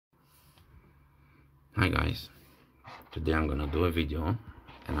Hi guys, today I'm gonna do a video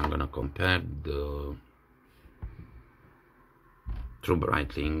and I'm gonna compare the True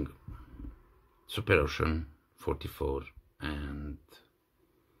Breitling SUPEROcean 44 and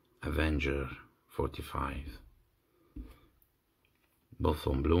Avenger 45, both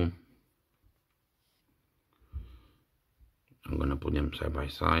on blue. I'm gonna put them side by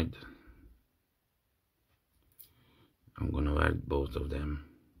side. I'm gonna wear both of them.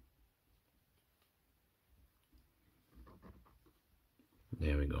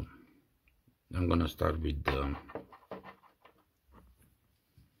 There we go. I'm gonna start with the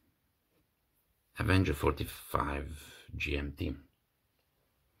Avenger 45 GMT.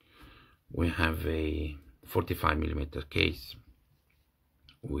 We have a 45mm case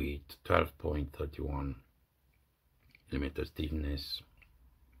with 12.31mm thickness,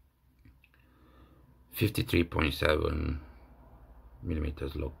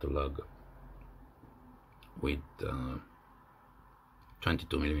 53.7mm lug to lug with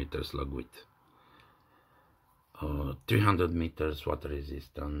 22mm slug width, 300 meters water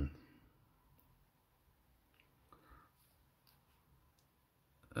resistant,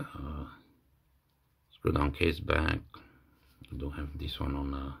 screw down case back. I do have this one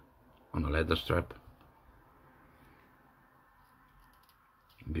on a leather strap.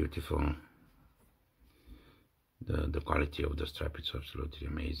 Beautiful. The quality of the strap is absolutely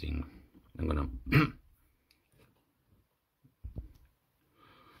amazing. I'm gonna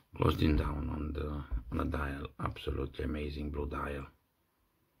close it down on the dial. Absolutely amazing blue dial.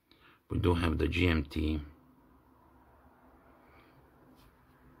 We do have the GMT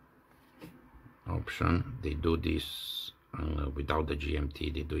option. They do this without the GMT.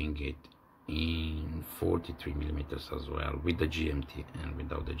 They're doing it in 43mm as well, with the GMT and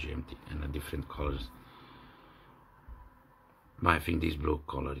without the GMT, and the different colors. But I think this blue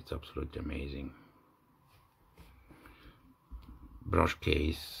color is absolutely amazing. Brush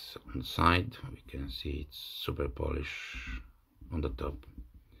case on the side, we can see it's super polish on the top.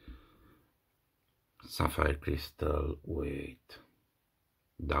 Sapphire crystal with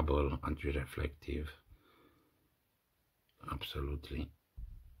double anti-reflective. Absolutely.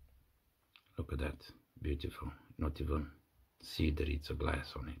 Look at that, beautiful. Not even see that it's a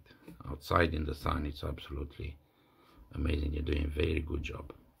glass on it. Outside in the sun, it's absolutely amazing. You're doing a very good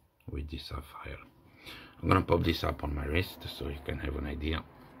job with this sapphire. I'm gonna pop this up on my wrist so you can have an idea.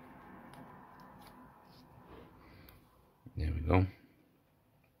 There we go.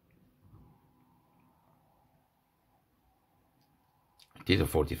 It is a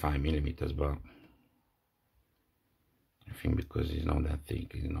 45mm, but I think because it's not that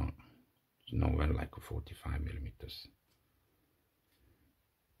thick, it's nowhere like a 45mm.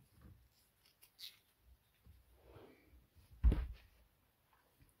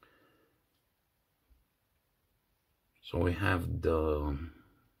 So we have the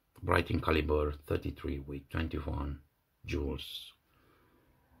Breitling caliber 33 with 21 joules,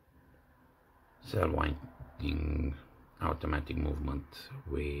 cell winding automatic movement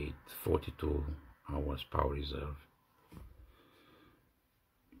with 42 hours power reserve,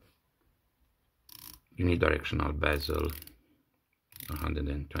 unidirectional bezel,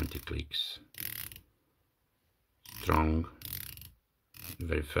 120 clicks, strong,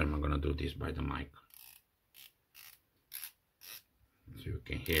 very firm. I'm gonna do this by the mic so you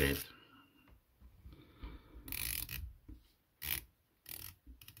can hear it.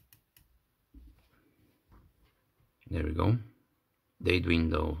 There we go. Date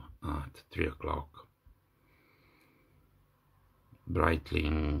window at 3 o'clock.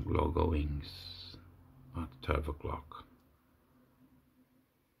 Breitling logo wings at 12 o'clock.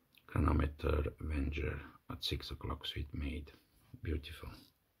 Chronometer Avenger at 6 o'clock, sweet made. Beautiful.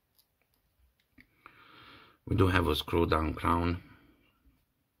 We do have a screw down crown.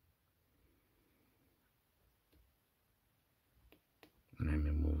 Let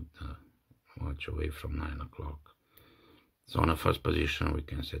me move the watch away from 9 o'clock. So on the first position we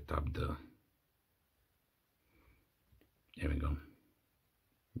can set up there we go,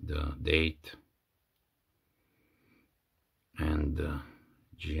 the date and the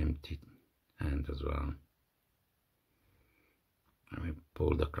GMT hand as well. And we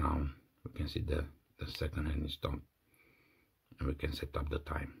pull the crown, we can see the second hand is done, and we can set up the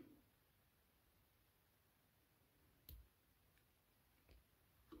time.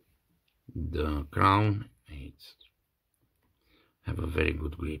 The crown, it's have a very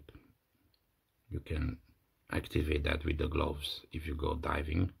good grip. You can activate that with the gloves if you go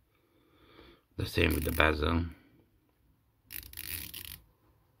diving. The same with the bezel.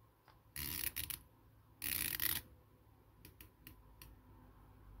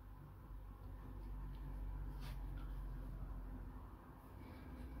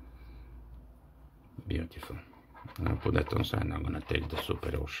 beautiful. I'm gonna put that on side. I'm gonna take the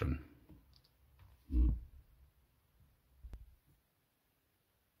SUPEROcean.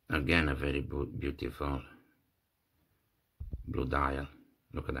 Again, a very beautiful blue dial.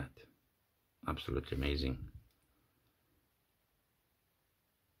 Look at that. Absolutely amazing.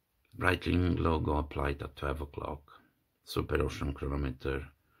 BREITLING logo applied at 12 o'clock. SUPEROcean chronometer,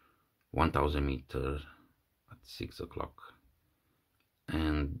 1000 meters at 6 o'clock.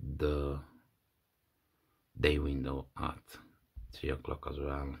 And the day window at 3 o'clock as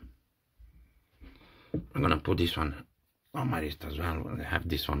well. I'm gonna put this one on my wrist as well. I have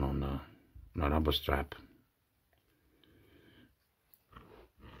this one on a rubber strap.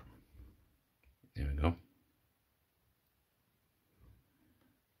 There we go.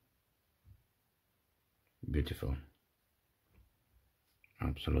 Beautiful.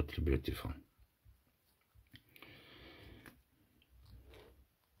 Absolutely beautiful.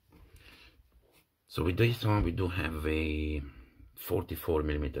 So with this one we do have a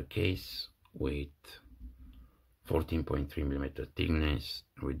 44mm case with 14.3mm thickness.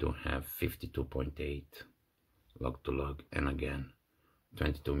 We do have 52.8 lug to lug, and again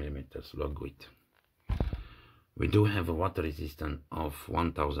 22mm lug width. We do have a water resistance of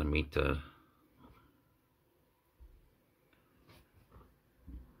 1000 meters.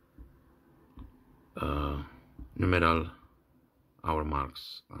 Numeral hour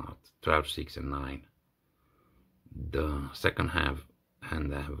marks at 12, 6 and 9. The second half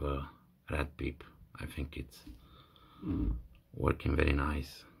and I have a red peep. I think it's working very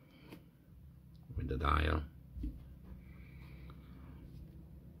nice with the dial.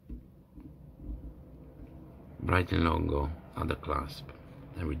 BREITLING logo at the clasp,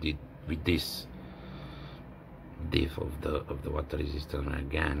 and we did with this diff of the water resistance,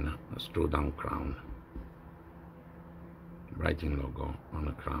 again a screw down crown. BREITLING logo on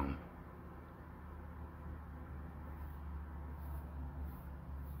the crown.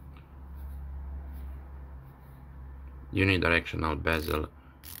 Unidirectional bezel,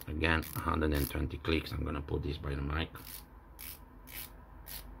 again 120 clicks. I'm gonna put this by the mic.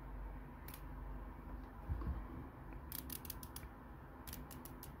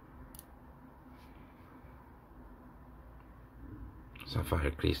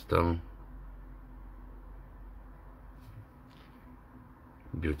 Sapphire crystal.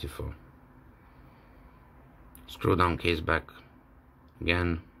 Beautiful. Screw down case back.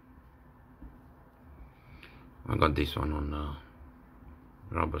 Again, I got this one on a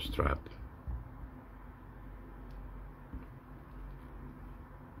rubber strap.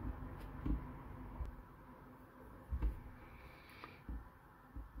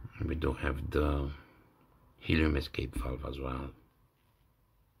 We do have the helium escape valve as well.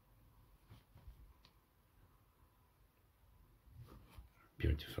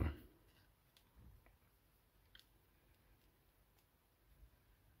 Beautiful.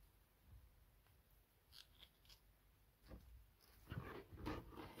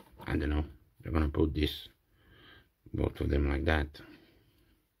 I don't know, they're gonna put this, both of them like that.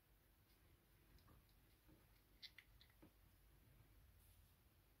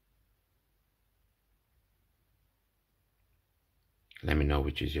 Let me know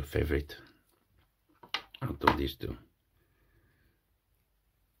which is your favorite out of these two.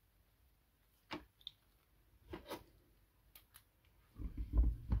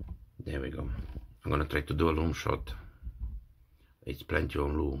 There we go. I'm gonna try to do a loom shot. It's plenty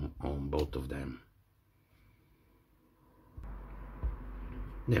of loom on both of them.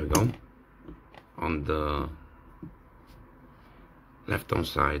 There we go. On the left hand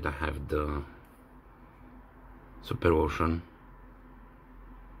side I have the SUPEROcean.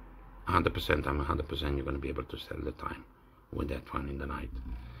 100%, I'm 100% you're gonna be able to sell the time with that one in the night.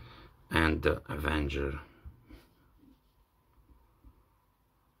 And the Avenger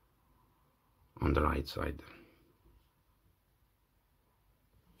on the right side.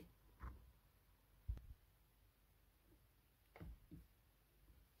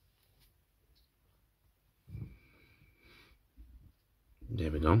 There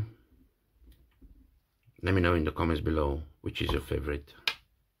we go. Let me know in the comments below which is your favorite.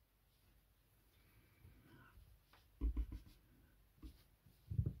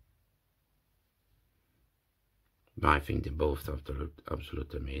 But I think they both are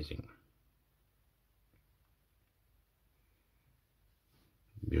absolutely amazing.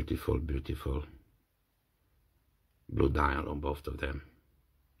 Beautiful, beautiful blue dial on both of them.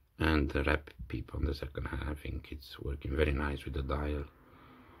 And the wrap peep on the second hand, I think it's working very nice with the dial.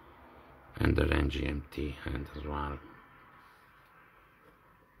 And the GMT hand as well.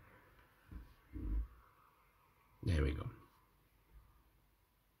 There we go.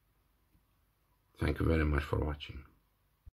 Thank you very much for watching.